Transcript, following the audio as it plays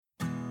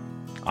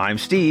I'm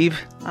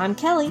Steve. I'm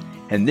Kelly.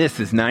 And this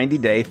is 90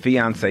 Day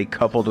Fiancé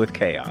Coupled with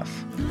Chaos.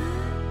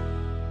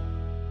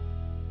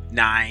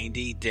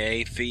 90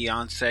 Day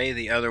Fiancé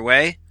the other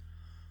way.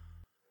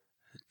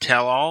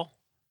 Tell all.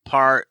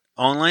 Part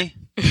only.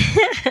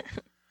 Are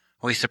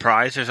we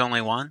surprised there's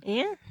only one?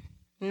 Yeah.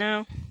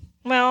 No.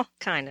 Well,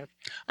 kind of.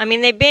 I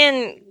mean, they've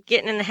been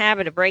getting in the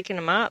habit of breaking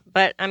them up,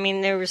 but, I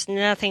mean, there was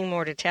nothing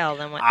more to tell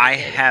than what I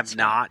they did. have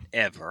not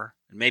ever,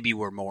 maybe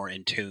we're more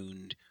in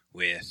tune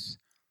with,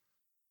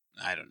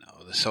 I don't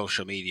know, the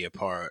social media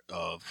part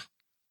of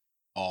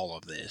all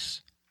of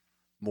this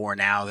more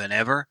now than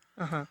ever.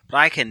 Uh-huh. But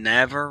I can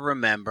never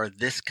remember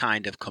this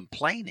kind of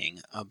complaining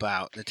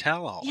about the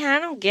tell-all. Yeah, I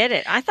don't get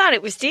it. I thought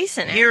it was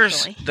decent,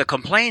 Here's actually. the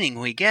complaining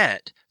we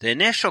get. The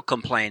initial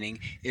complaining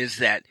is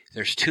that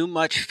there's too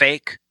much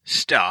fake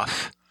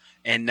stuff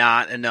and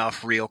not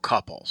enough real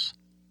couples.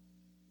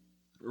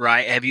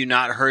 Right? Have you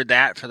not heard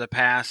that for the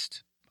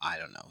past, I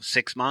don't know,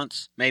 6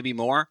 months? Maybe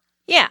more?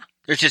 Yeah.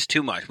 There's just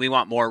too much. We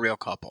want more real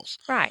couples.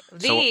 Right. So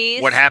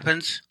These what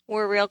happens?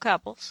 were real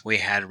couples. We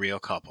had real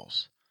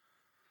couples.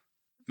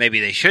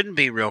 Maybe they shouldn't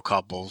be real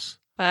couples.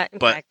 But, in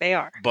fact, they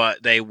are.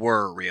 But they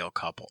were real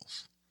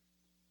couples.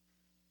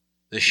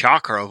 The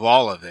shocker of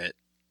all of it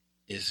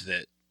is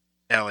that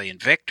Ellie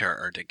and Victor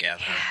are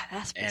together. Yeah,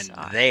 that's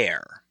bizarre. And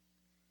there.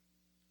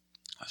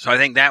 So I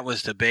think that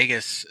was the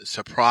biggest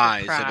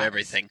surprise of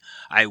everything.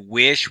 I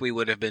wish we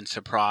would have been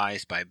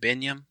surprised by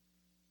Binyam.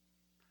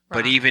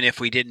 But even if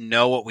we didn't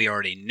know what we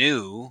already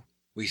knew,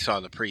 we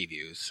saw the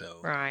previews. So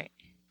right.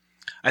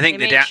 I think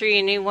make sure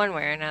you knew one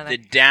way or another. The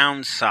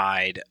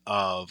downside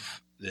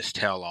of this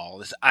tell-all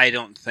is I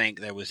don't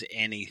think there was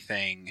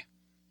anything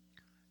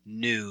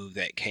new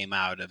that came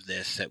out of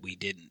this that we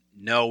didn't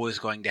know was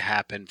going to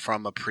happen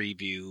from a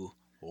preview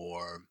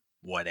or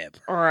whatever.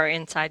 Or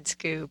inside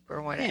scoop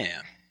or whatever.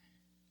 Yeah.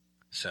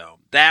 So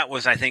that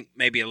was, I think,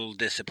 maybe a little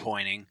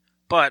disappointing.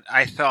 But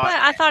I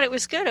thought it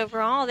was good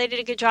overall. They did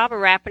a good job of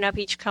wrapping up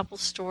each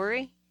couple's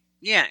story.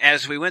 Yeah,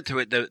 as we went through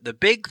it, the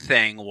big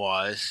thing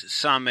was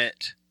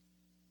Summit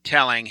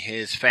telling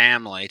his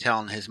family,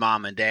 telling his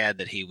mom and dad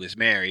that he was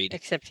married.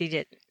 Except he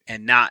didn't.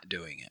 And not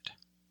doing it.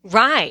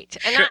 Right.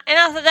 Sure. And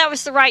I thought that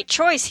was the right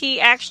choice.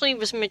 He actually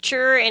was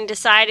mature in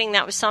deciding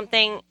that was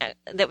something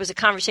that was a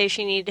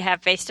conversation you needed to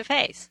have face to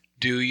face.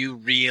 Do you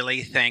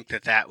really think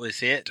that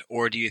was it?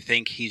 Or do you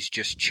think he's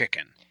just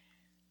chicken?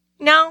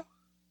 No.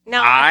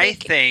 I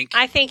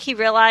think he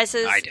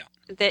realizes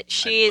that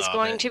she is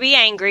going to be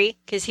angry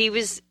because he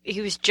was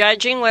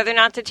judging whether or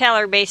not to tell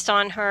her based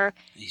on her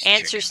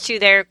answers to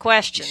their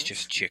questions. He's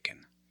just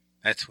chicken.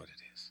 That's what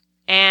it is.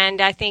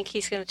 And I think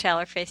he's going to tell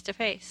her face to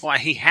face. Well,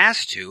 he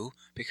has to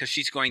because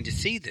she's going to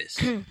see this.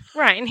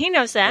 Right, and he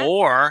knows that.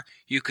 Or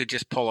you could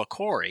just pull a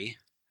Corey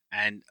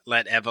and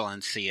let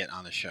Evelyn see it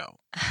on the show.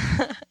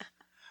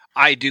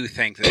 I do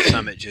think that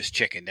Summit just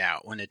chickened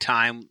out. When the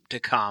time to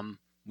come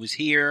was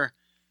here,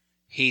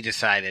 he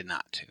decided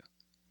not to.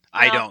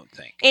 I don't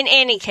think. In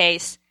any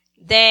case,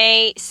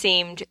 they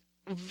seemed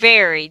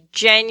very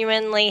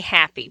genuinely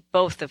happy,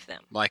 both of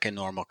them. Like a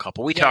normal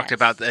couple. We talked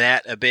about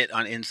that a bit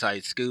on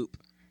Inside Scoop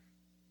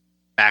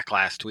back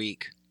last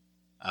week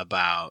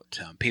about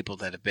people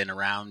that have been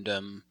around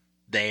them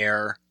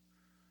there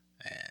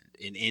and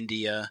in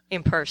India.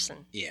 In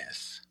person.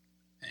 Yes.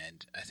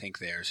 And I think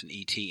there's an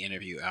ET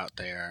interview out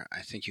there.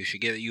 I think you should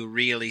get it. You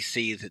really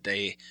see that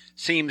they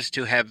seem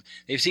to have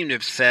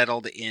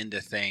settled into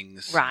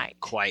things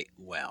quite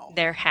well.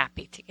 They're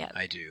happy together.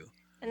 I do.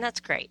 And that's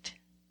great.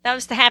 That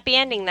was the happy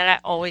ending that I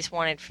always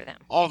wanted for them.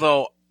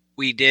 Although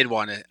we did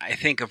want to, I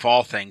think of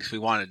all things, we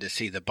wanted to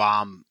see the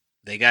bomb.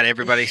 They got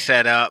everybody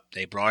set up.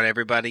 They brought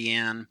everybody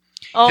in.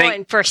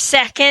 And for a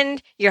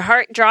second, your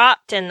heart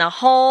dropped and the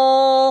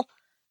whole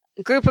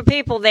group of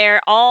people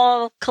there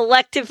all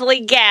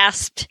collectively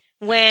gasped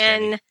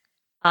when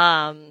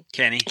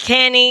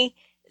Kenny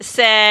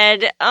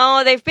said,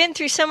 "Oh, they've been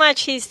through so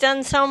much. He's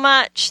done so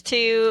much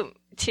to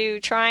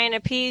try and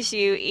appease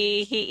you.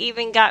 He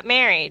even got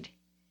married."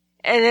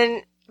 And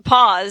then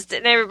paused,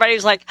 and everybody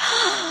was like,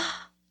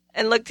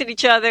 and looked at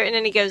each other, and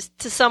then he goes,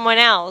 "To someone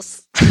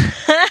else."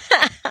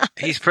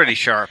 He's pretty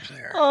sharp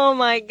there. Oh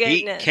my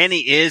goodness.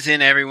 Kenny is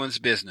in everyone's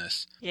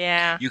business.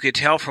 Yeah. You could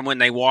tell from when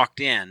they walked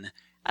in.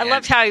 I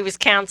loved how he was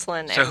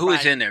counseling everybody. So who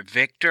was in there?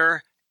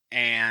 Victor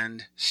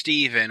and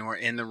Steven were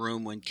in the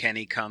room when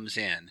Kenny comes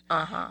in.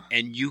 Uh-huh.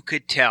 And you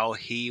could tell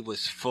he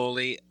was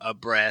fully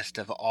abreast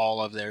of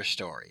all of their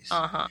stories.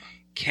 Uh-huh.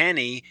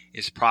 Kenny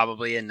is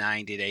probably a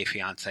 90 Day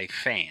Fiancé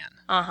fan.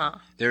 Uh-huh.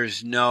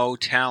 There's no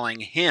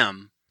telling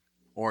him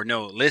or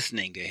no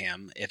listening to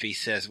him if he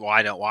says, "Well,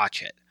 I don't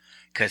watch it."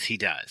 Because he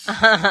does.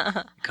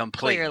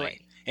 Completely.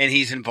 Clearly. And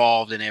he's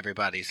involved in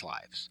everybody's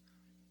lives.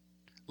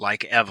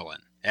 Like Evelyn.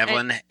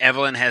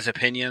 Evelyn has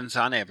opinions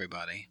on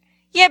everybody.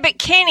 Yeah, but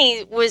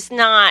Kenny was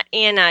not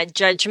in a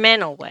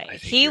judgmental way.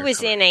 He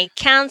was in a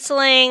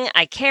counseling,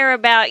 I care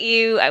about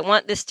you, I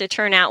want this to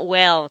turn out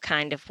well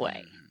kind of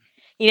way. Mm-hmm.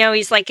 You know,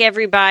 he's like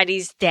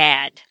everybody's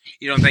dad.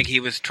 You don't think he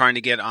was trying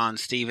to get on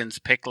Steven's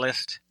pick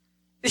list?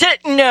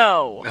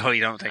 No. Oh,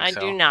 you don't think I so?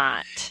 do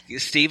not.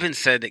 Steven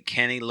said that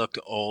Kenny looked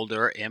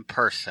older in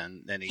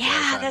person than he does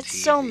on TV.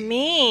 That's so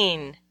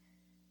mean.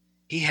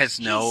 He has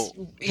no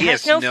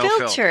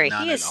filter.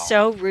 None He is at all.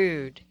 so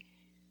rude.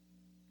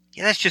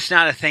 Yeah, that's just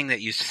not a thing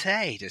that you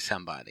say to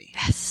somebody.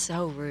 That's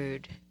so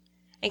rude.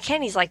 And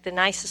Kenny's like the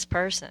nicest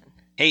person.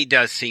 He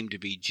does seem to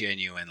be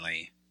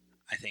genuinely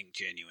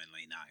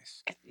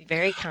nice.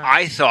 Very kind.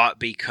 I thought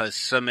because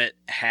Summit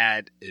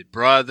had his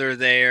brother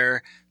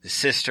there, the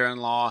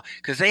sister-in-law,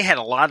 because they had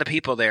a lot of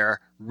people there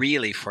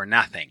really for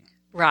nothing.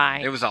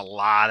 Right. There was a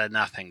lot of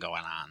nothing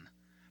going on.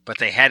 But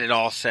they had it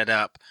all set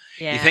up.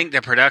 Yeah. You think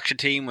the production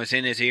team was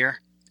in his ear?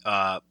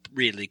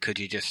 Really, could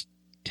you just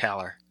tell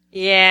her?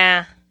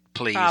 Yeah.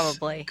 Please.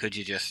 Probably. Could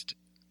you just,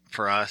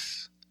 for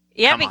us?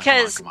 Yeah, Come on,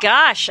 because, come on.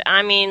 gosh,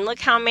 I mean, look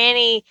how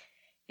many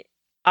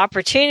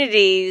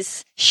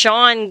opportunities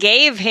Sean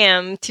gave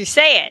him to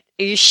say it.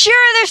 Are you sure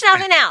there's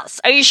nothing else?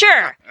 Are you sure?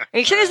 Are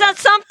you sure there's not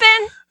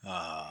something?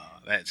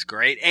 That's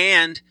great.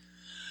 And,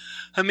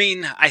 I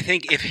mean, I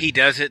think if he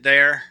does it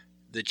there,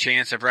 the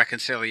chance of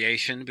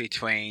reconciliation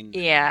between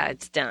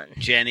it's done.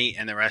 Jenny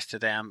and the rest of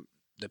them,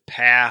 the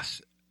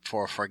path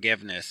for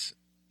forgiveness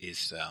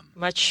is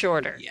Much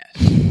shorter. yes.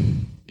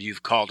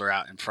 You've called her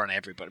out in front of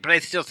everybody. But I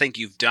still think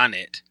you've done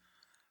it.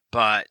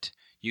 But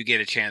you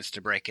get a chance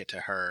to break it to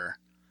her,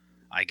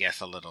 I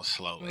guess, a little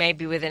slowly.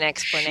 Maybe with an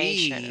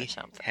explanation She or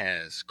something.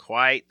 has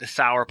quite the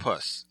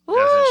sourpuss,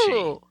 doesn't she?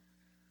 Ooh.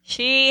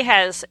 She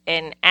has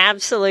an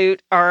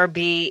absolute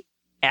RBF.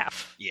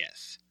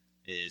 Yes.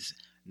 Is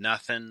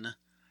nothing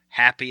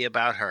happy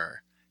about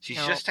her. She's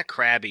Nope. just a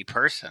crabby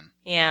person.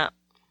 Yeah,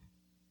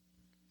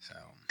 So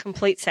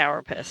complete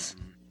sourpuss.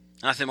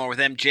 nothing more with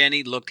them.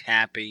 Jenny looked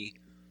happy.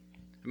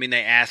 I mean,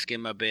 they ask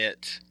him a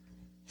bit.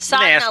 They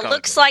ask Sadhna all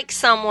looks the- like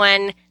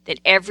someone that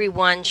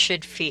everyone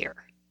should fear.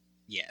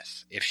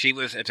 Yes. If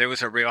there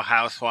was a Real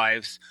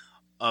Housewives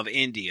of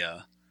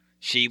India,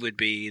 she would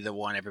be the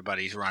one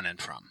everybody's running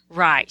from.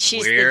 Right.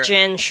 She's We're- the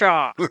Jen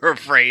Shaw. We're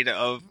afraid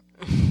of,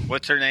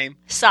 what's her name?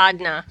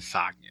 Sadhna.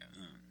 Sagna.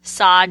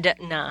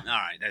 Sadhna. All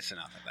right, that's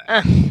enough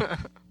of that.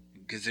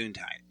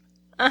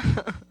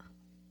 Gesundheit.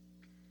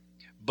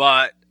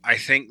 But I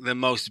think the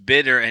most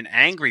bitter and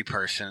angry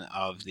person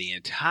of the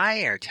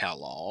entire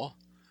tell-all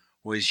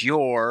was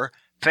your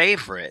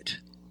favorite,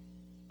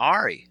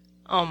 Ari.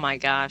 Oh my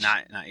gosh.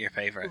 Not your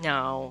favorite.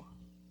 No.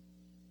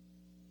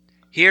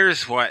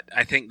 Here's what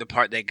I think the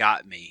part that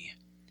got me.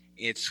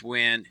 It's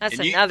when... That's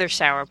and another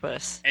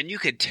sourpuss. and you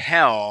could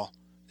tell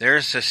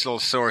there's this little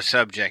sore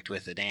subject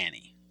with the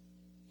nanny.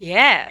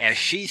 Yeah. As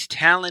she's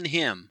telling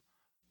him,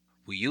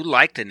 well, you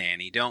like the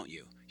nanny, don't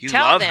you? You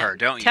Tell love them. her,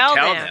 don't you? Tell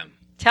them.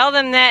 Tell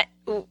them that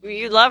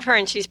you love her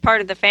and she's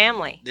part of the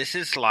family. This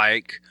is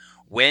like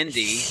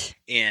Wendy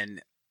in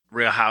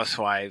Real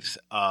Housewives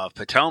of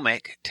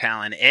Potomac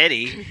telling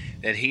Eddie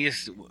that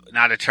he's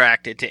not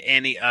attracted to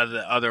any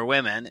other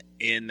women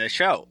in the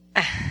show.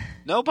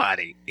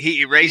 Nobody.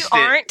 He erased You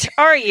it. aren't,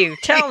 are you?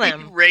 Tell He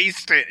them.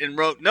 erased it and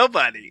wrote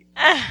nobody.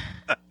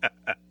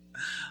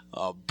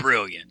 Oh,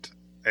 brilliant.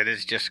 That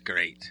is just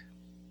great.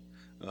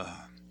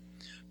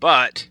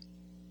 But,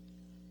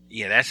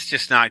 yeah, that's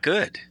just not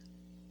good.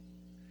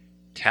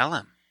 Tell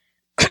him.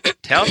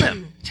 Tell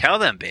them. Tell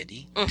them,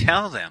 Benny.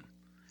 Tell them.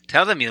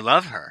 Tell them you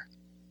love her.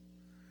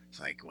 It's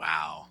like,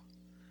 wow.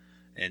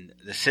 And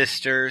the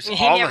sisters,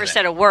 He all never of them.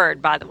 said a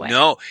word, by the way.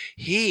 No,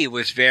 he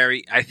was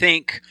I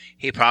think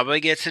he probably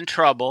gets in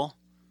trouble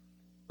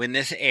when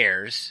this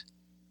airs,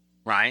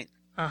 right?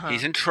 Uh-huh.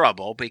 He's in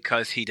trouble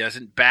because he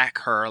doesn't back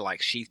her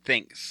like she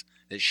thinks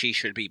that she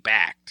should be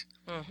backed.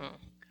 Mm-hmm.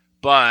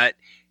 But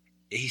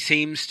he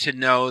seems to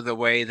know the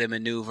way to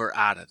maneuver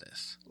out of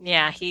this.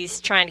 Yeah, he's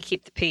trying to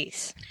keep the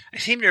peace. I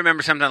seem to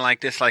remember something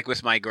like this, like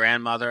with my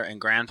grandmother and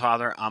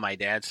grandfather on my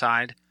dad's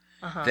side,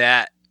 Uh-huh.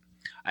 that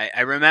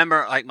I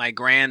remember like my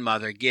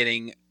grandmother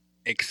getting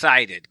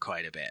excited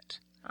quite a bit.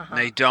 Uh-huh. And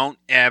I don't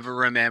ever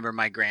remember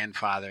my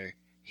grandfather.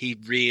 He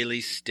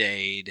really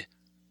stayed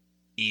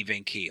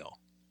even keel.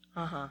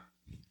 Uh-huh.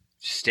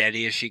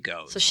 Steady as she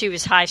goes. So she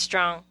was high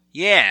strung.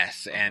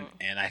 Yes, and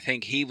I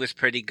think he was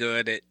pretty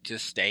good at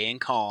just staying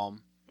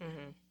calm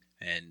Mm-hmm.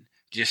 and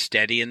just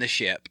steadying the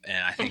ship.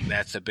 And I think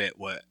that's a bit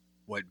what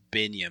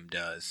Binyam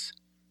does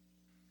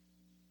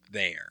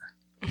there.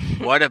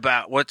 What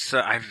about,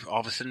 I all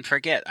of a sudden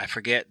forget. I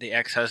forget the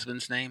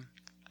ex-husband's name.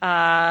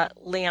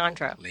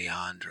 Leandro.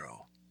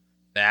 Leandro.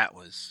 That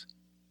was...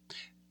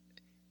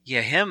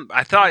 Yeah, him.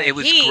 I thought it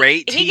was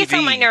great TV. He gets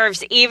on my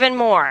nerves even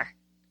more.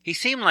 He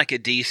seemed like a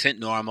decent,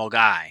 normal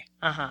guy.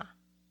 Uh-huh.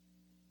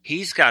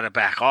 He's got to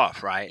back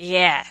off, right?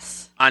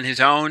 Yes. On his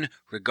own,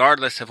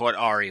 regardless of what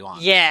Ari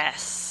wants.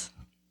 Yes.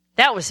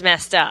 That was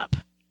messed up.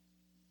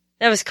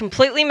 That was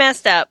completely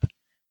messed up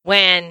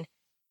when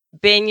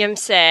Binyam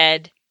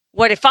said,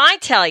 "What if I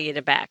tell you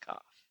to back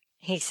off?"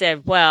 He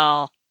said,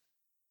 "Well,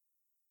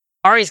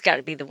 Ari's got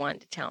to be the one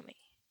to tell me."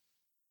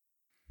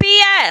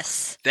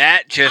 BS!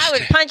 That just... I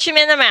would punch him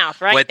in the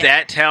mouth right what there.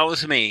 that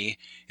tells me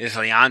is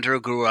Leandro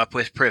grew up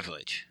with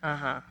privilege.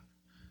 Uh-huh.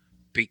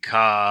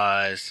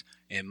 Because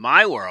in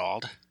my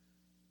world,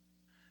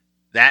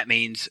 that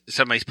means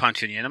somebody's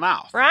punching you in the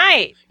mouth.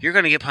 Right. You're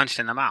going to get punched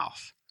in the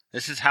mouth.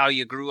 This is how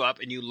you grew up,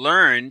 and you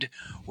learned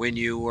when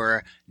you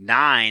were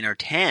 9 or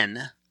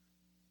 10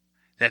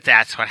 that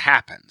that's what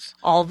happens.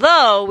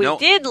 Although we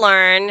did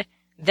learn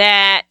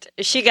that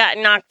she got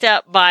knocked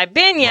up by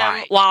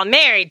Binyam while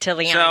married to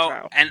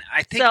Leandro. So, and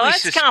I think so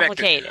that's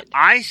complicated.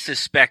 I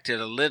suspected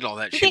a little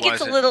that she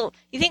wasn't.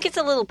 You think it's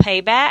a little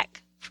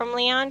payback from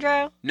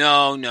Leandro?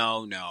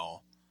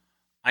 No.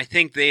 I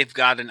think they've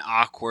got an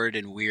awkward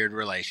and weird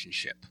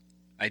relationship.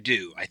 I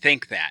do. I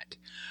think that.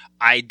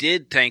 I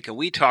did think, and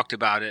we talked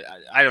about it,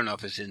 I don't know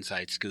if it's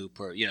inside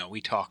scoop or,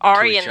 we talked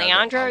Ari to each and other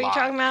Leandro, a are you lot.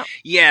 talking about?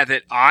 Yeah,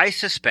 that I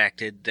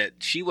suspected that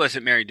she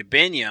wasn't married to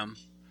Binyam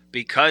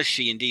because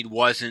she indeed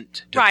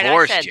wasn't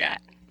divorced I said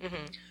yet. That.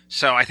 Mm-hmm.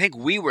 So I think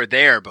we were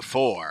there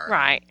before.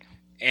 Right.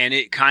 And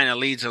it kind of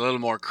leads a little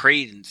more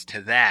credence to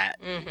that.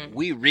 Mm-hmm.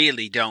 We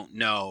really don't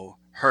know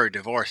her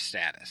divorce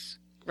status.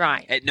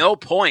 Right. At no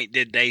point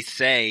did they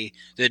say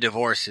the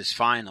divorce is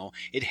final.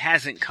 It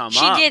hasn't come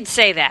up. She did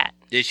say that.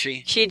 Did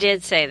she? She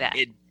did say that.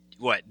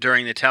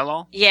 During the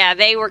tell-all? Yeah,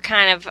 they were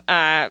kind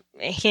of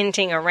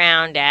hinting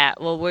around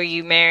at, well, were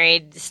you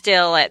married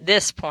still at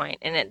this point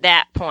and at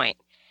that point?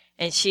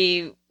 And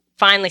she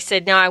finally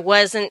said, no, I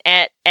wasn't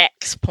at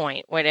X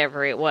point,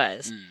 whatever it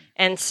was.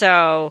 And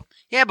so...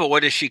 Yeah, but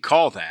what does she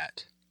call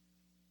that?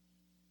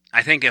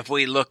 I think if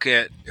we look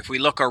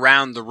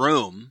around the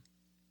room,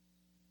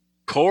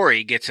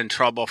 Corey gets in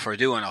trouble for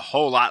doing a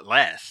whole lot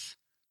less.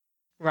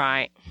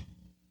 Right.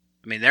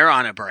 I mean, they're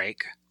on a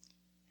break.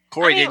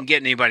 Corey didn't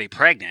get anybody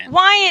pregnant.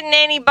 Why isn't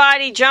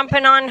anybody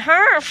jumping on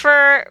her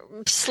for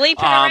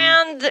sleeping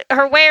around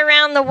her way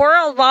around the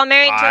world while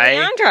married to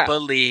Leandro? I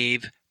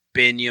believe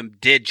Binyam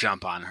did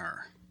jump on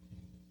her.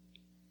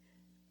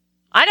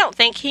 I don't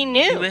think he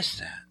knew. You missed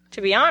that.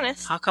 To be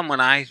honest. How come when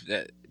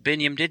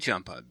Binyam did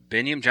jump on?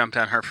 Binyam jumped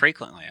on her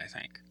frequently, I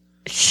think.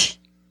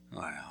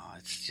 Well,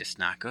 it's just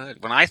not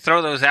good. When I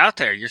throw those out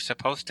there, you're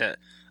supposed to...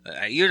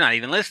 you're not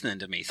even listening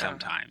to me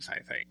sometimes, I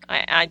think.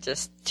 I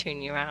just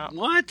tune you out.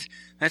 What?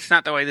 That's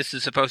not the way this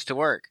is supposed to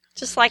work.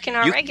 Just like in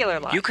our regular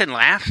life. You can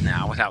laugh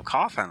now without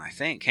coughing, I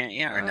think, can't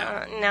you? Or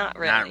no? Not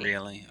really. Not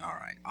really? All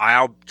right.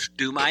 I'll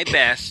do my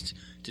best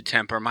to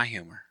temper my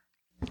humor.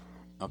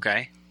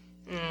 Okay?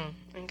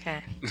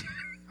 Okay.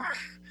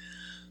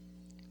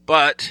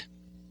 But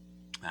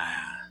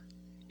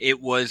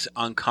it was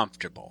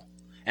uncomfortable.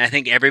 And I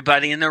think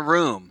everybody in the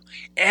room,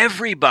 I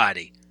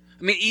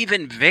mean,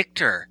 even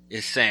Victor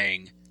is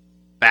saying,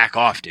 back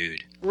off,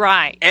 dude.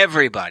 Right.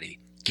 Everybody.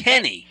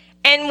 Kenny.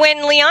 And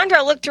when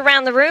Leandro looked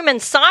around the room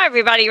and saw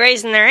everybody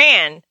raising their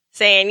hand,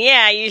 saying,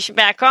 yeah, you should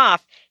back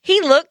off,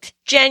 he looked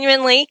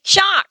genuinely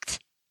shocked.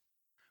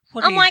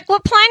 I'm like,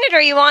 what planet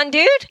are you on,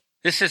 dude?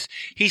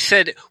 He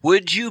said,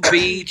 would you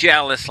be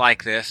jealous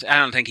like this? I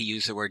don't think he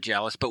used the word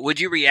jealous, but would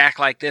you react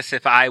like this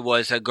if I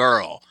was a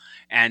girl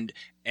and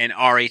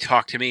Ari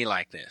talked to me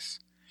like this?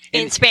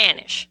 In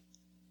Spanish.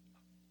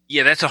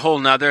 Yeah, that's a whole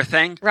nother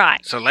thing.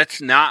 Right. So let's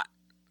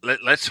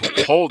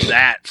hold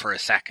that for a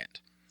second.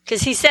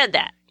 Because he said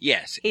that.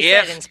 Yes. He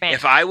said in Spanish.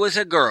 If I was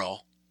a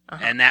girl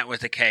and that was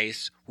the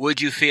case, would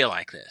you feel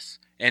like this?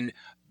 And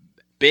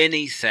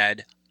Benny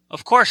said,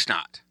 of course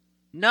not.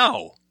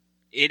 No,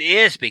 it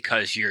is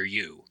because you're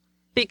you.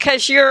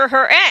 Because you're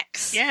her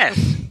ex.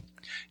 Yes.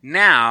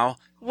 Now.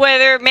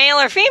 Whether male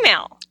or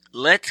female.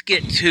 Let's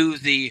get to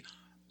the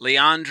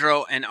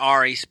Leandro and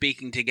Ari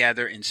speaking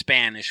together in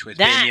Spanish with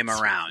Binyam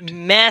around.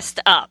 Messed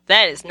up.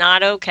 That is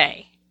not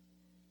okay.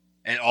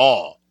 At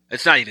all.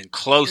 It's not even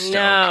close to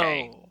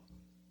okay.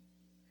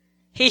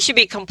 He should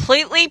be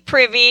completely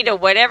privy to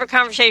whatever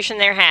conversation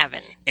they're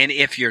having. And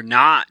if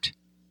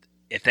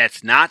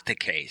that's not the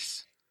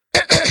case,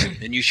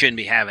 then you shouldn't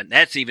be having.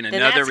 That's even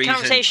another reason.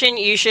 Conversation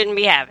you shouldn't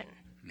be having.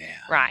 Yeah.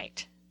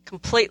 Right.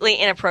 Completely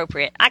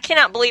inappropriate. I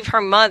cannot believe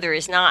her mother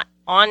is not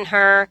on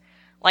her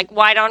like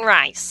white on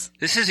rice.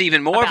 This is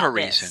even more of a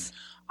reason.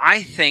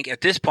 I think at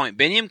this point,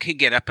 Binyam could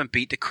get up and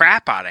beat the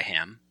crap out of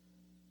him.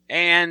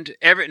 And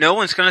no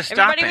one's going to stop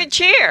him. Everybody would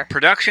cheer.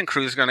 Production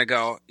crew's going to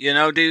go,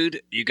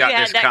 dude, you got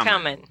this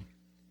coming.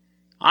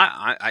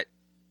 I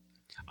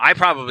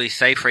probably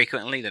say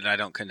frequently that I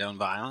don't condone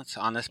violence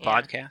on this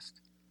podcast.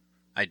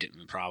 I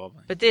didn't,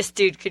 probably. But this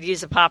dude could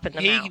use a pop in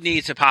the mouth. He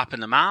needs a pop in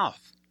the mouth.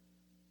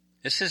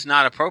 This is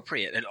not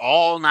appropriate at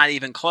all, not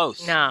even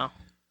close. No.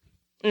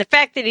 And the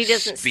fact that he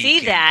doesn't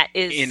see that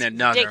is in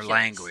another ridiculous.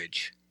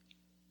 Language.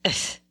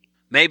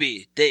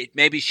 Maybe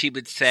she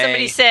would say...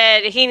 Somebody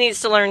said he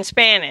needs to learn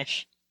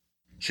Spanish.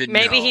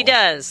 Maybe he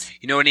does.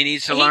 You know what he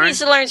needs to learn? He needs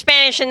to learn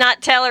Spanish and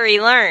not tell her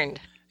he learned.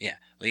 Yeah.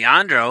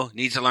 Leandro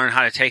needs to learn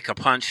how to take a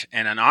punch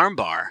and an arm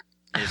bar.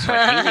 Is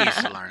what he needs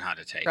to learn how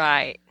to take.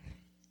 Right.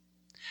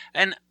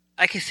 And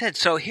like I said,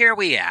 so here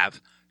we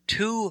have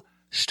 2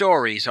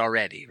 stories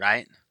already,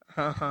 right?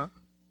 Uh-huh.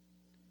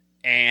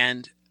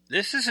 And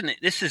this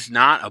is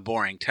not a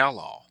boring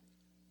tell-all.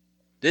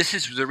 This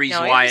is the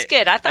reason why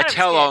a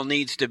tell-all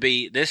needs to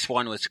be, this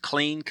one was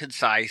clean,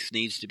 concise,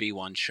 needs to be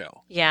one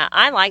show. Yeah,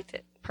 I liked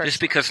it.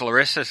 Just because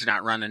Larissa's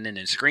not running in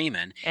and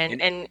screaming,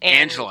 and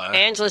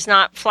Angela's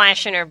not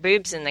flashing her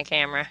boobs in the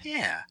camera.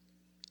 Yeah,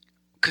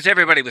 because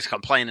everybody was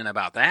complaining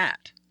about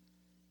that.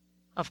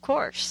 Of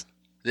course.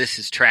 This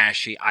is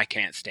trashy. I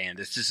can't stand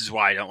this. This is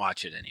why I don't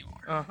watch it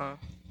anymore. Uh-huh.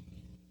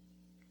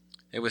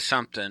 It was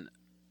something.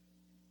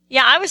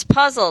 Yeah, I was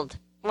puzzled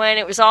when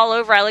it was all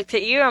over. I looked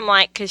at you. I'm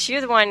like, because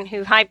you're the one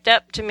who hyped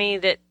up to me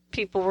that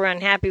people were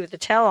unhappy with the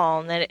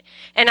tell-all,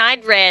 and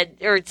I'd read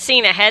or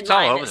seen a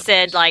headline that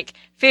said like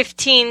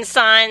 15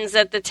 signs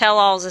that the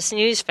tell-all's a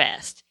snooze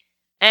fest,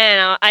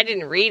 and I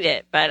didn't read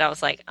it, but I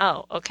was like,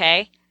 oh,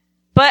 okay,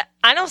 but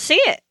I don't see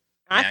it.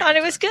 I thought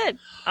it was good.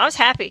 I was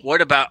happy.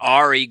 What about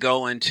Ari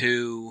going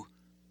to?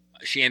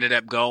 She ended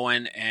up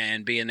going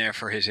and being there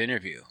for his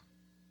interview.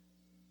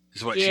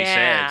 Is what she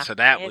said. So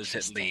that was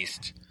at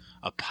least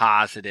a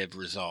positive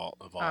result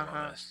of all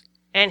of this.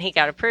 And he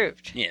got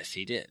approved. Yes,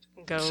 he did.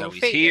 So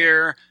he's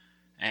here,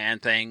 and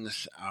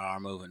things are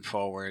moving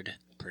forward.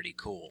 Pretty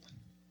cool.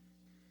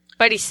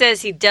 But he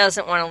says he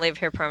doesn't want to live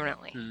here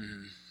permanently.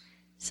 Mm-hmm.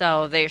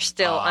 So they're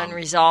still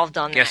unresolved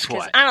on that. Guess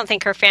what? I don't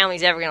think her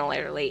family's ever going to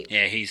let her leave.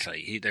 Yeah,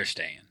 they're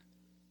staying.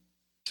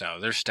 So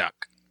they're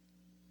stuck.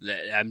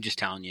 I'm just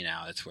telling you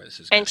now, that's where this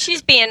is going. And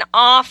she's being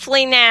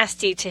awfully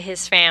nasty to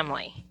his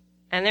family.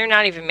 And they're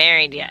not even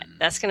married yet.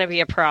 That's going to be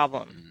a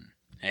problem.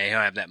 Hey, he'll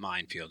have that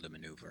minefield to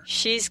maneuver.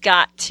 She's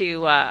got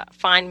to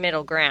find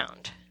middle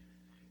ground.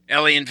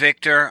 Ellie and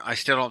Victor, I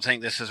still don't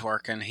think this is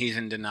working. He's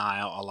in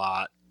denial a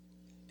lot.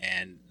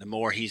 And the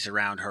more he's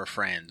around her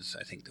friends,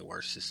 I think the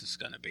worse this is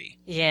going to be.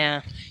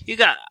 Yeah. You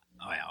got,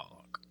 well,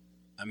 look,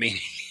 I mean,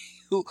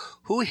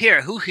 who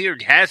here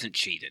hasn't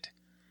cheated?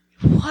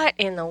 What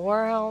in the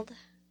world?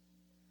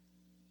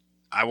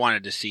 I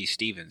wanted to see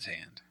Steven's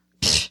hand,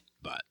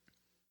 but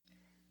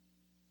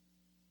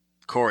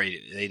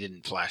Corey, they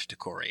didn't flash to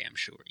Corey, I'm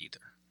sure,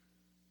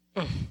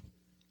 either.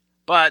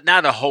 But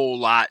not a whole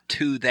lot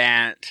to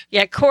that.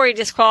 Yeah, Corey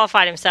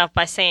disqualified himself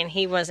by saying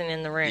he wasn't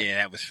in the room. Yeah,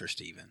 that was for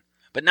Steven.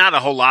 But not a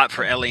whole lot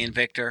for Ellie and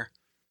Victor.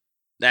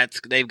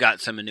 They've got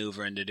some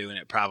maneuvering to do, and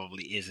it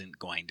probably isn't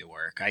going to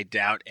work. I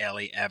doubt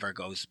Ellie ever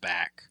goes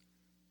back.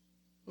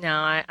 No,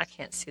 I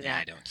can't see that. Yeah,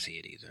 I don't see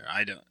it either.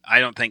 I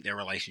don't think their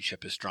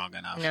relationship is strong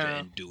enough to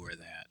endure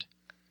that.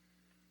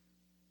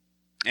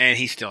 And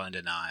he's still in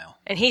denial.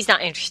 And he's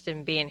not interested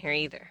in being here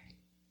either.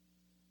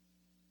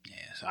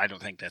 Yeah, so I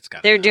don't think that's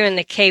got. They're doing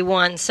the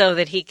K1 so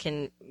that he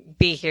can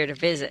be here to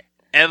visit.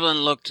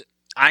 Evelyn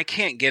I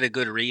can't get a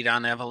good read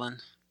on Evelyn.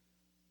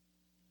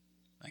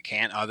 I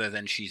can't, other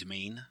than she's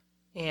mean.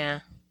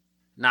 Yeah.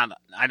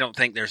 I don't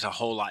think there's a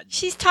whole lot.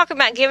 She's talking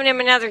about giving him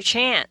another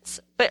chance,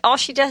 but all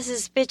she does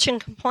is bitch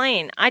and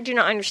complain. I do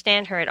not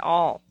understand her at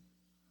all.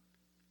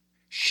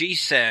 She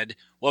said,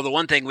 well, the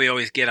one thing we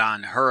always get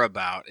on her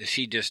about is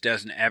she just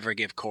doesn't ever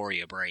give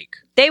Corey a break.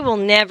 They will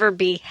never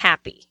be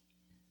happy.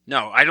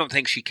 No, I don't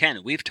think she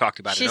can. We've talked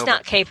about it. She's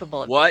not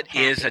capable of What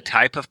being happy. is a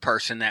type of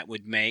person that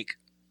would make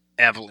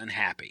Evelyn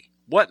happy?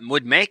 What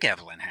would make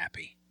Evelyn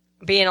happy?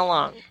 Being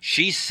alone.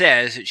 She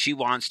says that she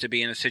wants to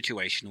be in a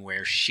situation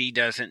where she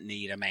doesn't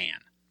need a man.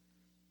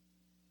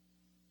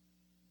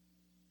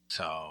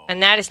 So,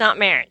 and that is not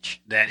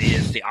marriage. That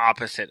is the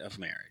opposite of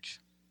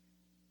marriage.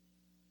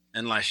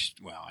 Unless,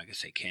 well, I could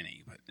say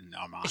Kenny, but in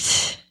Armand.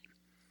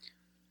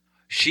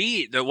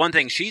 The one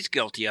thing she's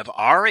guilty of,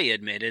 Ari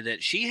admitted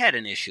that she had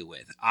an issue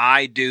with.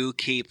 I do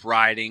keep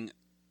writing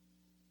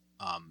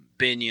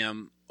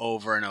Binyam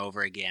over and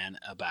over again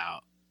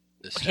about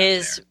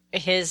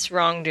his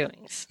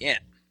wrongdoings. Yeah.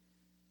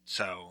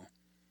 So,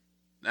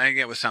 I think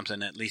it was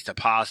something, at least a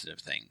positive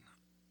thing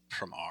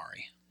from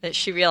Ari. That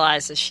she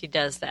realizes she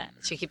does that.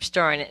 She keeps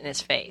throwing it in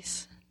his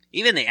face.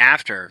 Even the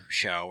after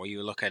show where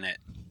you're looking at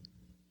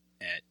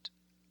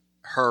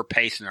her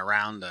pacing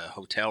around the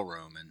hotel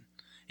room, and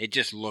it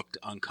just looked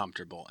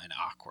uncomfortable and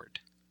awkward.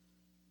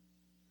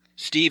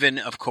 Steven,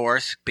 of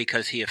course,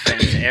 because he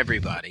offends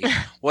everybody,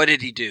 what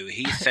did he do?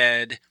 He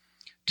said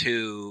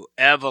to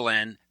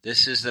Evelyn,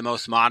 "This is the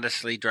most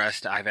modestly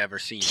dressed I've ever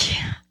seen."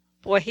 Yeah.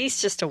 Boy,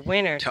 he's just a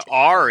winner. To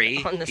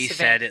Ari, he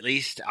said, "At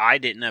least I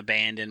didn't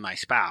abandon my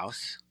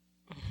spouse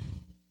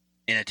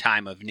in a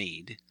time of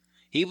need."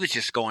 He was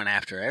just going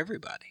after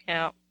everybody.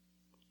 Yeah.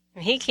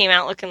 And he came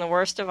out looking the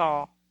worst of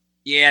all.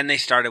 Yeah, and they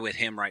started with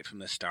him right from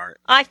the start.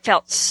 I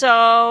felt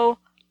so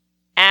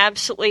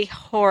absolutely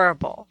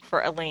horrible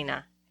for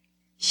Alina.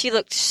 She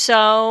looked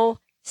so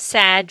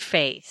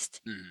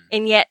sad-faced,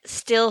 and yet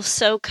still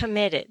so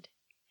committed.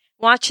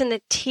 Watching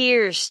the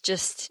tears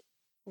just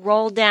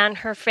roll down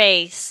her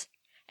face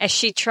as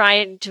she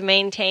tried to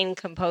maintain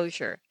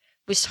composure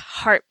was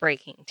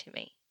heartbreaking to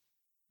me,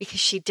 because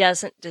she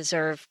doesn't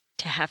deserve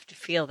to have to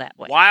feel that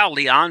way. While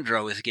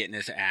Leandro is getting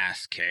his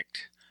ass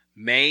kicked,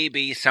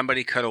 maybe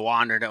somebody could have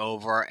wandered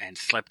over and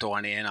slipped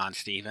one in on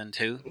Steven,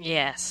 too.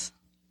 Yes.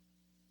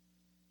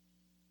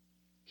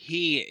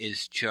 He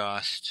is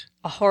just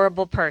a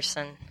horrible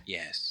person.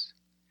 Yes.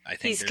 I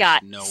think he's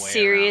got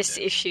serious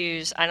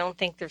issues. I don't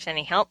think there's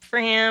any help for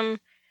him.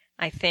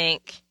 I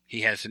think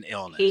he has an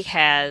illness. He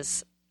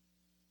has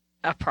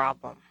a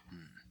problem.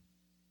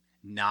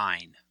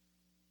 9.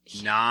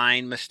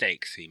 9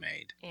 mistakes he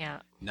made.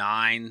 Yeah.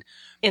 9.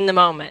 In the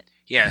moment.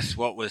 Yes,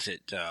 what was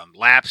it?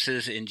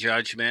 Lapses in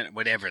judgment,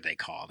 whatever they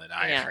called it.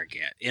 I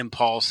forget.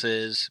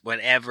 Impulses,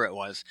 whatever it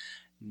was.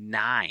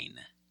 9.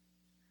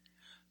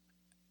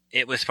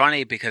 It was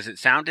funny because it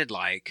sounded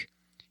like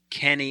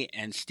Kenny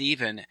and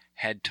Stephen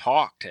had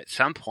talked at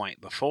some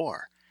point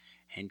before.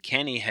 And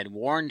Kenny had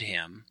warned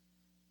him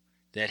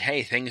that,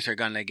 hey, things are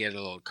going to get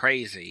a little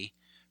crazy.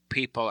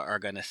 People are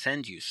going to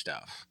send you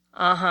stuff.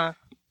 Uh-huh.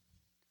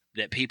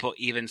 That people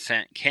even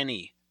sent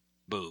Kenny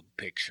boob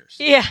pictures.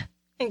 Yeah,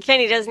 and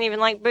Kenny doesn't even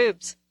like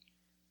boobs.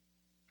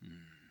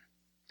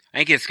 I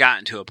think it's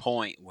gotten to a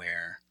point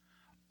where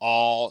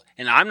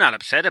and I'm not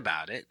upset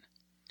about it.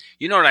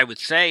 You know what I would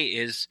say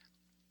is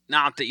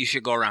not that you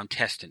should go around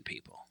testing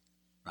people,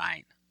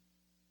 right?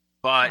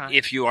 But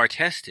if you are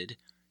tested,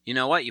 you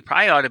know what? You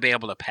probably ought to be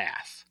able to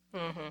pass.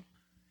 Mm-hmm.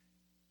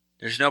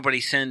 There's nobody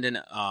sending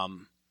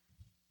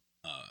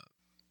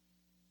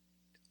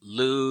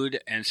lewd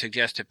and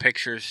suggestive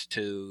pictures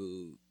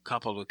to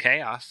Coupled with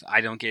Chaos.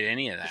 I don't get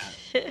any of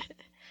that.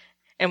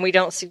 And we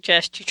don't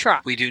suggest you try.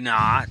 We do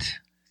not.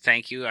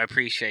 Thank you. I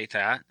appreciate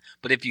that.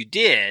 But if you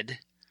did,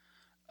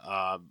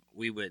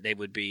 they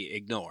would be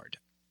ignored.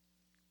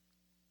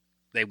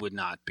 They would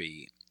not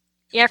be.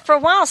 Yeah, for a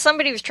while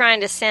somebody was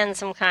trying to send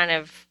some kind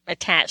of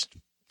attached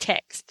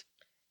text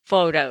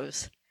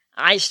photos.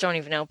 I just don't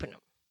even open them.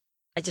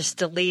 I just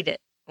delete it.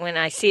 When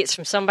I see it's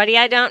from somebody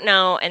I don't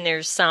know and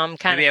there's some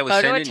kind of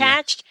photo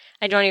attached,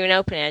 I don't even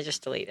open it. I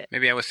just delete it.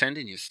 Maybe I was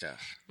sending you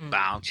stuff.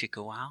 Bow,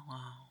 chicka, wow,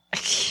 wow.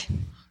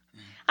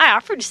 I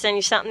offered to send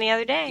you something the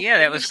other day. Yeah,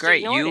 that was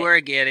great. You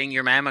were getting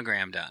your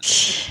mammogram done.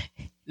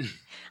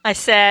 I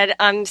said,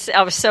 I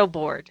was so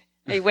bored.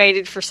 I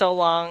waited for so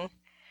long.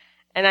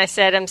 And I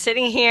said, I'm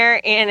sitting here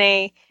in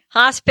a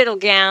hospital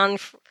gown,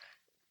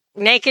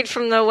 naked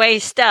from the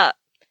waist up.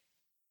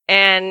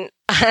 And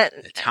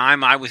the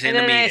time I was in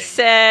the meeting. I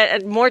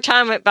said, more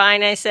time went by,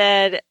 and I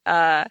said,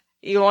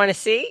 you want to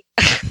see?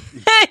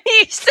 And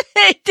he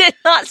did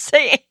not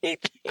say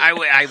anything.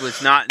 I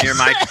was not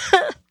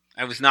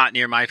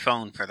near my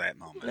phone for that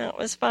moment. That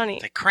was funny.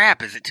 Like,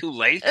 crap, is it too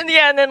late? And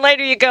then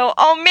later you go,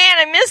 oh man,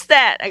 I missed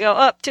that. I go,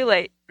 oh, too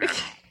late.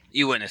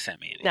 You wouldn't have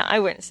sent me anything. No, I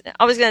wouldn't.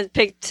 I was going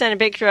to send a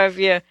picture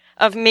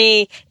of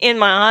me in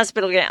my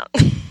hospital gown.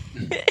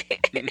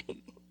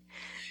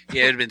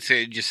 Yeah, it'd been so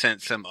you just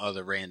sent some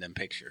other random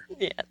picture.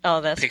 Yeah.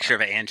 Oh, that's picture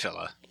of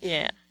Angela.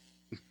 Yeah.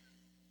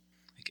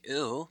 Like,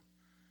 ew.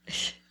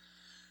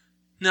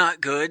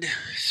 Not good.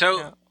 So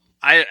no.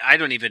 I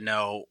don't even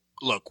know.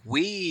 Look,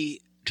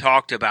 we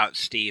talked about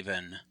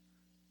Stephen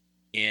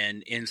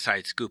in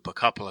Inside Scoop a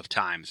couple of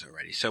times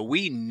already. So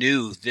we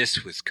knew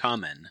this was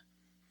coming.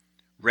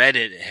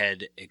 Reddit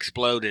had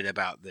exploded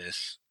about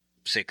this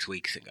 6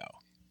 weeks ago.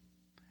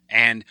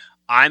 And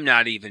I'm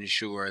not even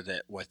sure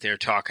that what they're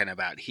talking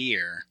about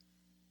here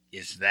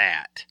is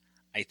that.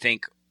 I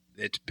think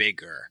it's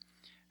bigger.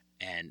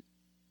 And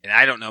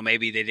I don't know,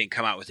 maybe they didn't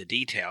come out with the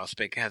details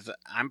because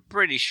I'm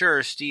pretty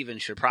sure Stephen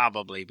should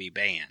probably be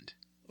banned.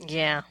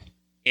 Yeah.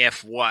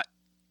 If what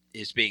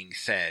is being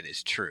said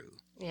is true.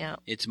 Yeah.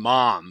 It's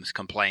moms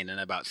complaining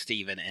about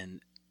Stephen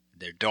and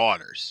their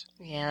daughters.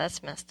 Yeah,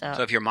 that's messed up.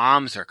 So if your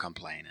moms are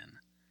complaining,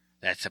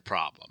 that's a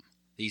problem.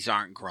 These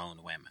aren't grown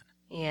women.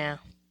 Yeah.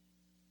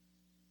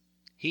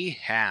 He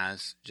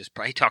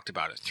talked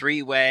about a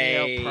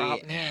 3-way. No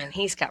problem. Man,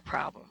 he's got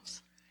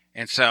problems.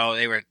 And so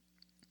they were,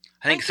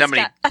 I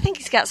think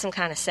he's got some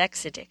kind of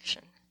sex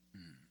addiction.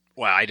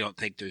 Well, I don't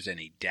think there's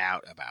any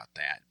doubt about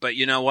that. But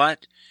you know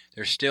what?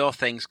 There's still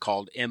things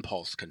called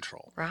impulse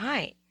control.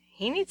 Right.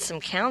 He needs some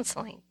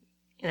counseling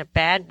in a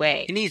bad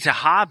way. He needs a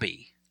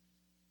hobby.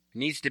 He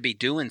needs to be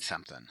doing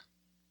something.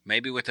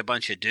 Maybe with a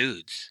bunch of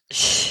dudes.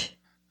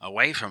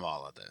 Away from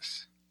all of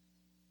this.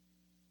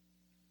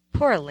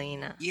 Poor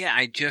Lena. Yeah,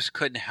 I just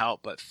couldn't help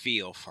but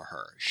feel for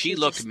her. She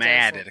looked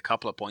mad at a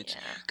couple of points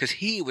because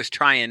he was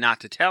trying not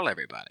to tell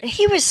everybody.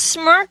 He was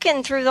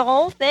smirking through the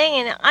whole thing,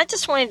 and I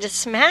just wanted to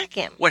smack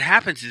him. What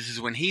happens is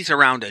when he's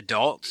around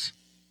adults,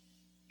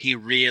 he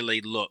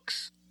really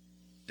looks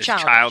as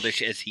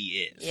childish as he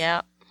is.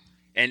 Yeah.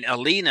 And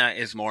Alina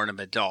is more of an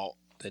adult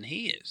than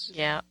he is.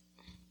 Yeah.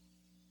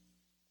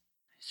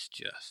 It's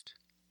just...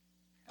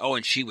 Oh,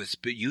 and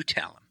you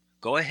tell him.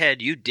 Go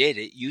ahead, you did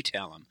it, you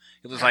tell him.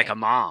 It was like a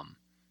mom.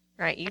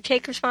 Right, you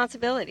take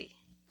responsibility.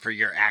 For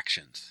your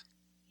actions.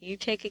 You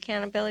take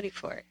accountability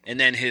for it. And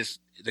then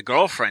the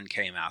girlfriend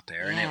came out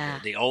there,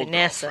 and the old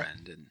Vanessa.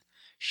 girlfriend, and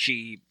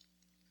she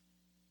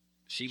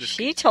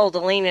told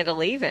Alina to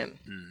leave him.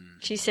 Mm-hmm.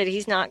 She said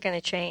he's not going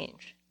to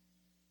change.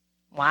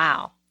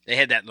 Wow. They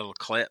had that little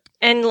clip.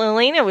 And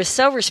Alina was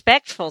so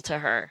respectful to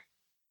her.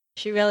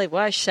 She really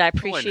was. She said, I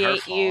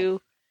appreciate you,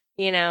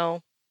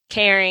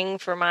 caring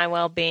for my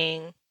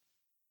well-being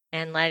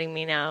and letting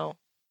me know,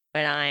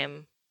 but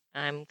I'm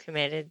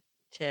committed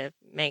to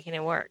making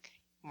it work.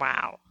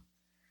 Wow.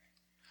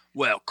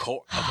 Well,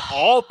 of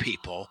all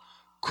people,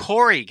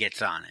 Corey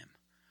gets on him.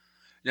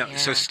 No,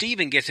 So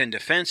Stephen gets in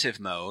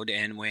defensive mode,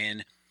 and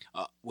when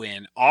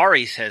when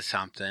Ari says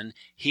something,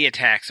 he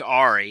attacks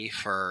Ari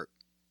for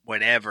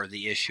whatever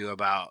the issue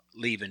about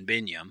leaving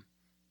Binyam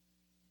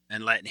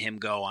and letting him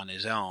go on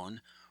his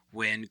own.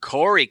 When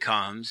Corey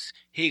comes,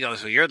 he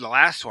goes, well, you're the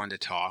last one to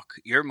talk.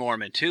 You're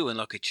Mormon too, and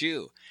look at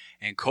you.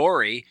 And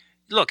Corey,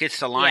 look,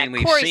 it's the line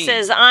we've Corey seen.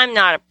 says, I'm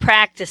not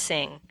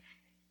professing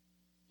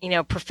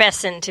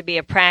to be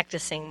a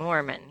practicing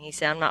Mormon. He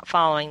said, I'm not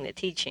following the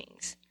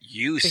teachings.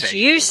 You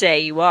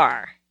say you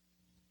are.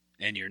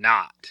 And you're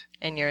not.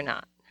 And you're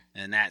not.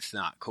 And that's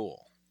not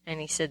cool.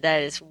 And he said,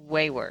 that is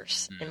way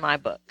worse in my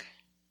book.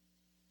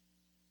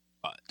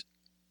 But,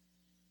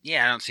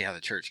 yeah, I don't see how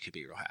the church could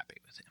be real happy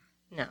with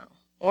him. No.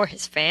 Or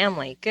his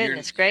family.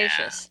 Goodness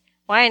gracious. Yeah.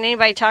 Why didn't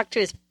anybody talk to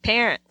his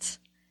parents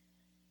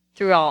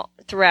throughout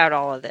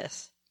all of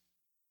this?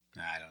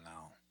 I don't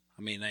know.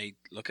 I mean, they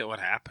look at what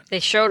happened.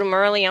 They showed him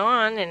early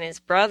on and his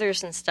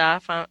brothers and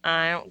stuff.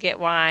 I don't get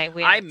why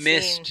we haven't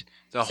missed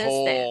the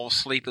whole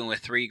sleeping with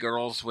 3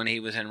 girls when he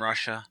was in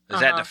Russia.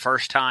 Was that the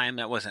first time?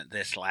 That wasn't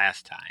this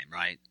last time,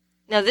 right?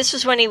 No, this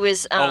was when he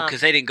was... because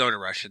they didn't go to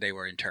Russia. They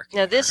were in Turkey.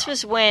 No, this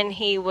was when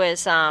he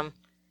was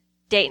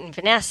dating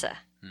Vanessa.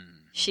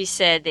 She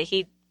said that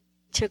he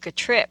took a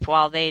trip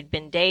while they had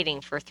been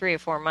dating for 3 or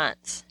 4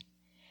 months.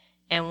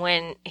 And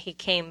when he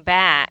came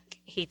back,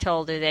 he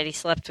told her that he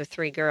slept with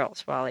 3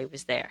 girls while he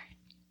was there.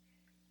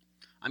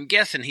 I'm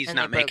guessing he's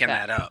not making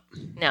that up.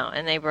 No,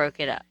 and they broke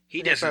it up.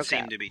 He doesn't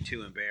seem to be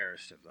too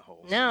embarrassed of the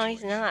whole situation. No,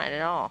 he's not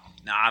at all.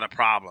 Not a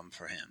problem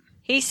for him.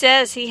 He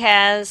says he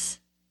has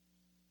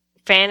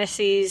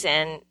fantasies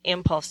and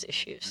impulse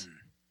issues.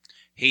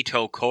 He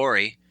told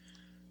Corey,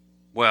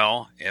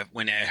 well,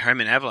 when him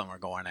and Evelyn were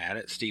going at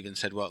it, Stephen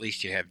said, well, at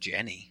least you have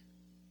Jenny.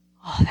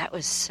 Oh, that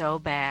was so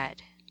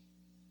bad.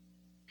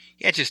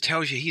 Yeah, it just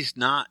tells you he's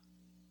not,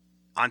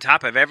 on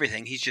top of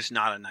everything, he's just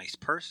not a nice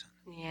person.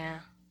 Yeah.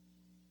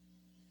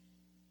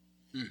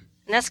 And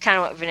that's kind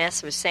of what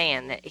Vanessa was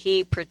saying, that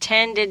he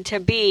pretended to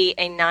be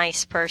a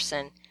nice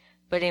person,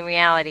 but in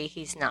reality,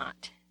 he's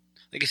not.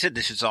 Like I said,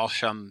 this is all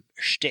some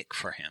shtick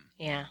for him.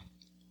 Yeah.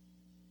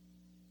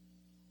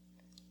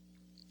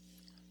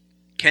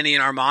 Kenny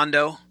and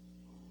Armando,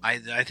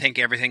 I think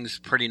everything's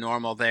pretty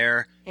normal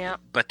there. Yeah.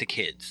 But the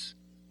kids.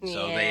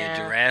 So they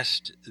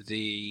addressed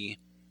the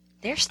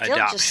They're still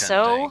just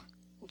so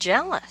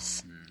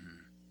jealous.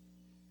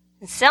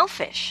 And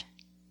selfish.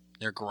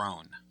 They're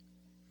grown.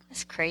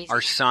 That's crazy.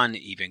 Our son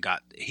even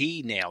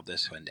he nailed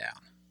this one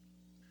down.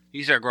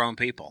 These are grown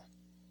people.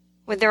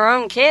 With their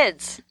own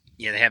kids.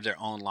 Yeah, they have their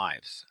own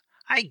lives.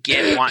 I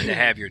get wanting to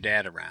have your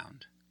dad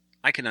around.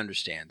 I can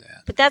understand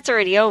that. But that's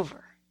already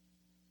over.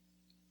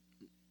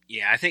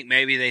 Yeah, I think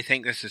maybe they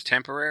think this is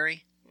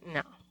temporary.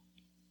 No.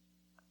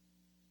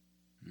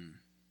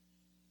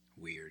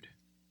 Weird.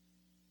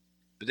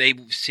 But they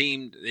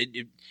seemed,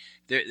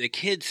 the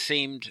kids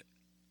seemed,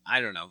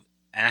 I don't know,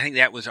 and I think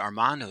that was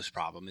Armando's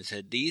problem, is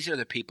that these are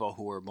the people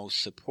who are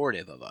most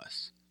supportive of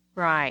us.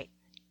 Right.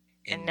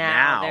 And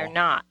now they're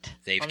not.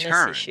 They've on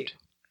turned. This issue.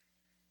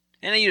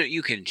 And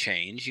you can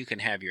change. You can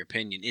have your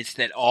opinion. It's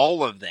that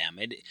all of them.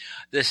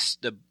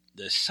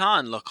 The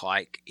son looked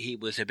like he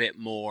was a bit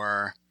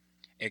more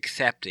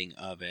accepting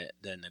of it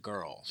than the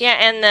girls. Yeah,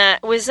 and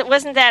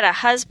wasn't that a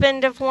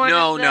husband of one?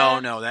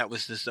 No. That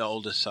was the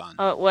oldest son.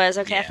 Oh, it was?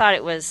 Okay, yeah. I thought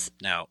it was.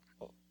 No.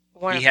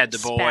 He had the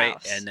boy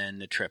and then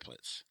the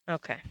triplets.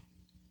 Okay.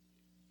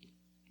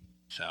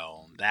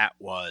 So that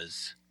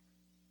was,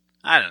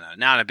 I don't know,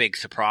 not a big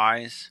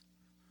surprise.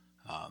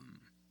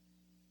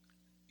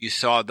 You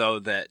saw, though,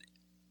 that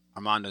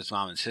Armando's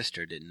mom and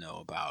sister didn't know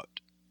about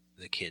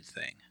the kid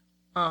thing.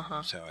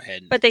 Uh-huh. So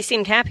but they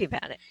seemed happy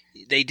about it.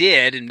 They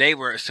did, and they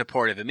were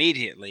supportive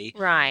immediately.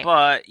 Right.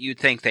 But you'd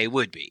think they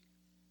would be.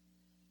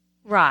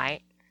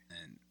 Right.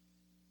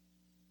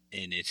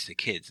 And it's the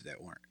kids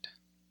that weren't.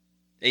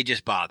 They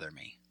just bother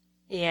me.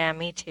 Yeah,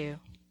 me too.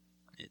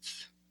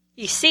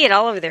 You see it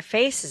all over their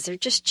faces. They're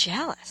just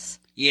jealous.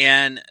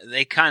 Yeah, and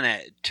they kind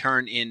of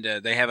turn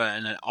into, they have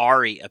an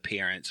Ari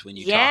appearance when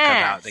you talk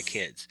about the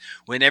kids.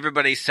 When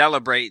everybody's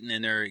celebrating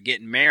and they're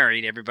getting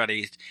married,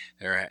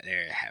 they're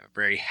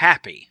very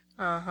happy.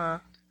 Uh-huh.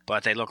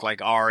 But they look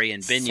like Ari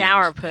and Binyam.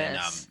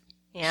 Sourpuss.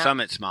 And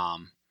Summit's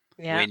mom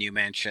when you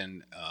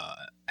mention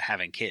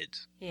having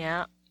kids.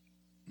 Yeah.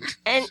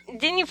 And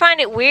didn't you find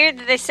it weird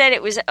that they said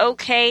it was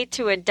okay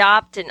to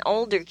adopt an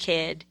older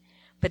kid,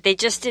 but they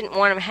just didn't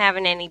want him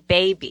having any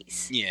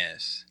babies?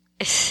 Yes.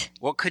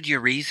 What could your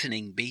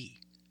reasoning be?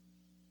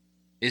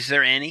 Is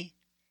there any?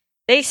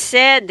 They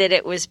said that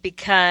it was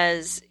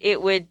because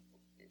it would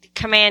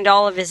command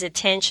all of his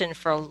attention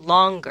for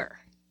longer.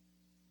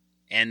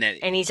 And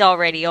he's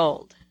already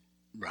old.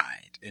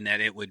 Right. And that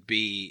it would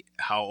be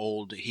how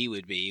old he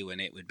would be when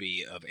it would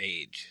be of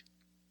age.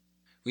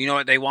 Well, you know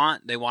what they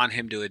want? They want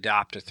him to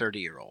adopt a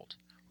 30-year-old.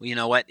 Well, you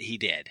know what? He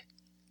did.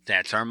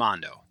 That's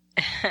Armando.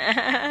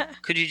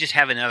 Could you just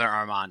have another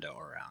Armando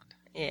around?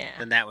 Yeah.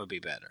 Then that would be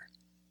better.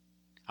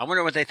 I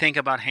wonder what they think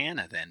about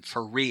Hannah then,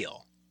 for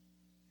real.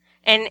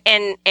 And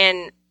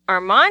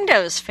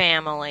Armando's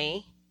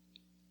family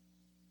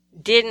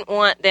didn't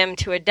want them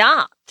to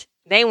adopt.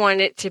 They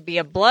wanted it to be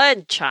a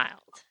blood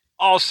child.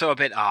 Also a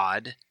bit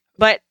odd.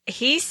 But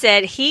he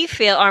said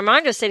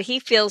Armando said he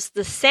feels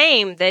the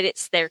same, that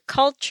it's their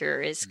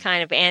culture is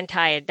kind of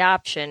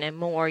anti-adoption and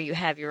more you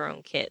have your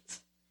own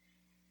kids.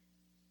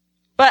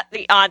 But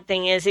the odd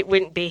thing is it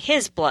wouldn't be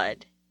his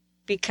blood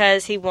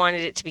because he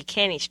wanted it to be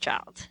Kenny's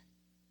child.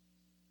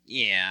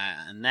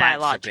 Yeah, and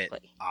that's a bit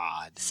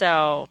odd.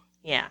 So,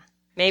 yeah.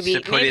 Maybe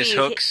his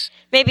hooks.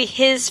 Maybe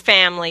his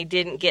family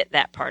didn't get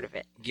that part of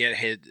it. Get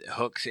his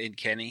hooks in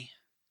Kenny?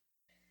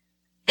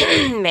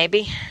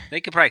 Maybe.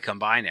 They could probably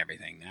combine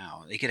everything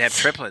now. They could have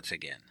triplets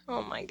again.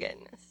 Oh, my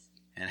goodness.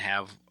 And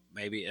have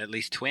maybe at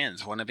least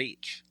twins, one of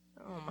each.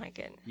 Oh, my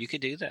goodness. You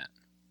could do that.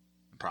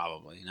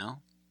 Probably,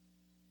 no?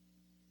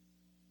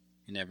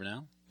 You never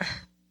know.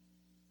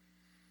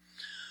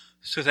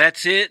 So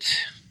that's it.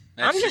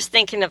 I'm just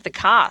thinking of the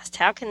cost.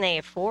 How can they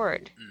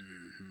afford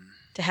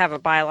to have a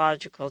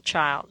biological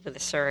child with a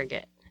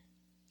surrogate?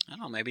 I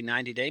don't know, maybe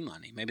 90-day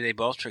money. Maybe they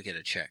both should get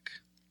a check.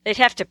 They'd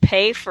have to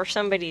pay for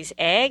somebody's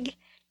egg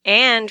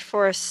and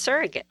for a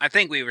surrogate. I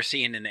think we were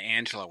seeing in the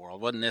Angela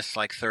world, wasn't this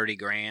like 30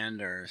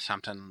 grand or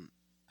something?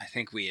 I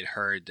think we had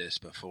heard this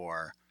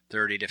before,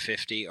 30 to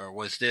 50, or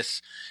was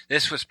this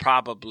was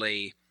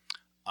probably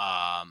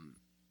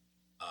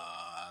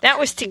that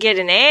was to get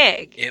an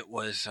egg. It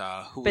was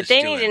who but was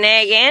they doing need an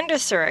this? egg and a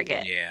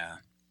surrogate. Yeah.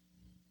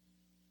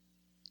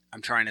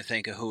 I'm trying to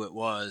think of who it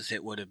was.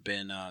 It would have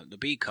been the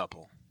B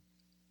couple.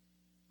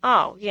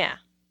 Oh, yeah.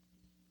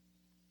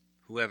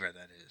 Whoever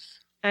that is.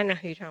 I know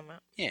who you're talking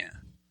about. Yeah.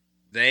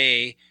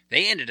 They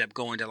ended up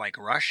going to like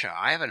Russia.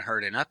 I haven't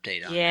heard an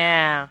update on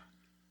Yeah.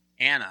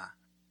 Anna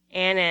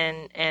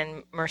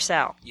and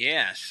Marcel.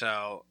 Yeah,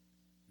 so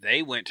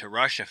they went to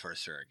Russia for a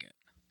surrogate.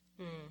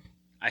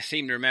 I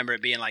seem to remember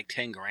it being like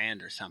 10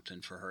 grand or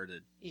something for her to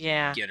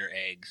get her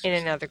eggs. In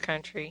another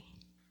country.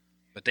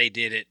 But they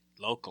did it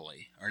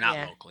locally. Or not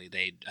locally.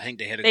 I think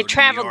they had to They go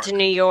traveled to New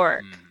to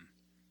York. New York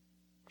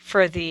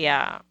for the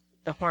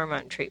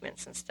hormone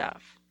treatments and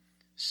stuff.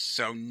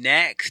 So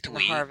next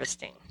week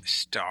harvesting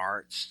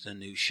starts the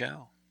new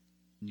show.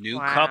 New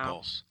Wow.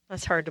 couples.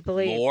 That's hard to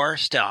believe. More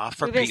stuff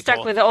for We've been people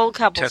stuck with old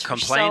couples to for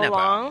complain so about.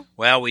 long.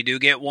 Well, we do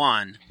get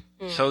one.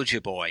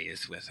 Soju Boy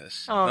is with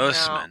us. Oh,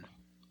 Usman.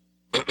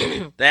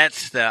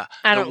 That's the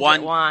I don't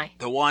one get why.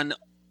 the one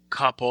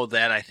couple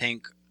that I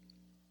think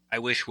I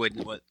wish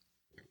wouldn't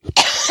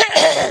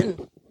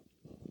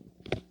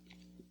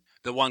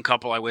the one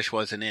couple I wish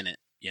wasn't in it,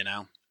 you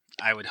know?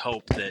 I would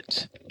hope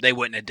that they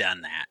wouldn't have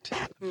done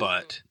that.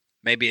 But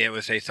maybe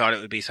they thought it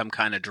would be some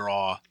kind of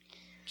draw.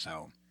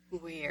 So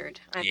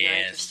Weird. I'm not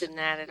interested in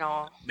that at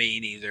all.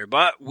 Me neither.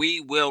 But we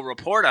will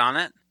report on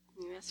it.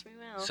 Yes, we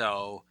will.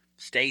 So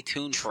stay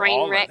tuned for all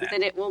Train of that. wreck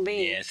that it will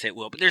be. Yes, it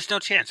will. But there's no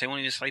chance. They won't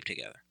even sleep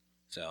together.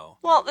 So.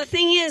 Well, the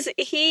thing is,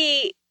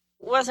 he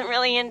wasn't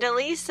really into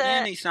Lisa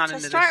and he's not to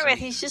into start this with.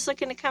 He's just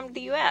looking to come to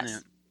the U.S. Yeah.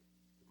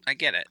 I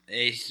get it.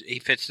 He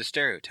fits the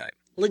stereotype.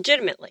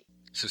 Legitimately.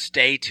 So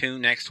stay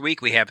tuned next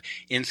week. We have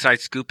Inside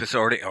Scoop has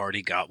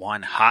already got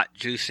one. Hot,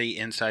 juicy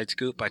Inside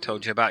Scoop I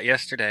told you about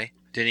yesterday.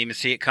 Didn't even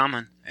see it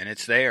coming, and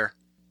it's there.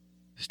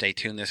 Stay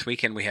tuned this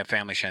weekend. We have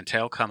Family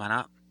Chantel coming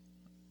up.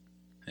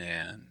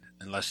 And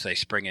unless they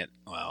spring it,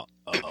 well,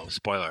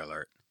 spoiler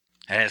alert.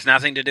 It has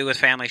nothing to do with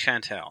Family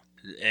Chantel.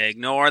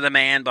 Ignore the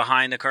man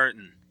behind the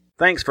curtain.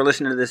 Thanks for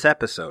listening to this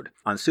episode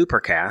on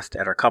Supercast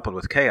at our Coupled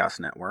with Chaos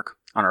network,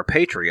 on our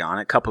Patreon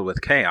at Coupled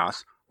with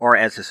Chaos, or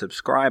as a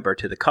subscriber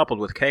to the Coupled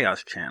with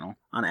Chaos channel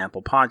on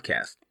Apple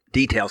Podcasts.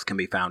 Details can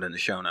be found in the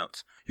show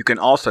notes. You can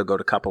also go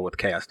to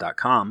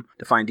coupledwithchaos.com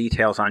to find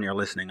details on your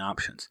listening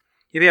options.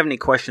 If you have any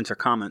questions or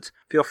comments,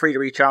 feel free to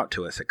reach out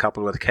to us at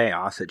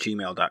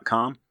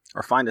coupledwithchaos@gmail.com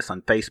or find us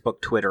on Facebook,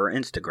 Twitter, or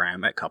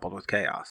Instagram at Coupled with Chaos.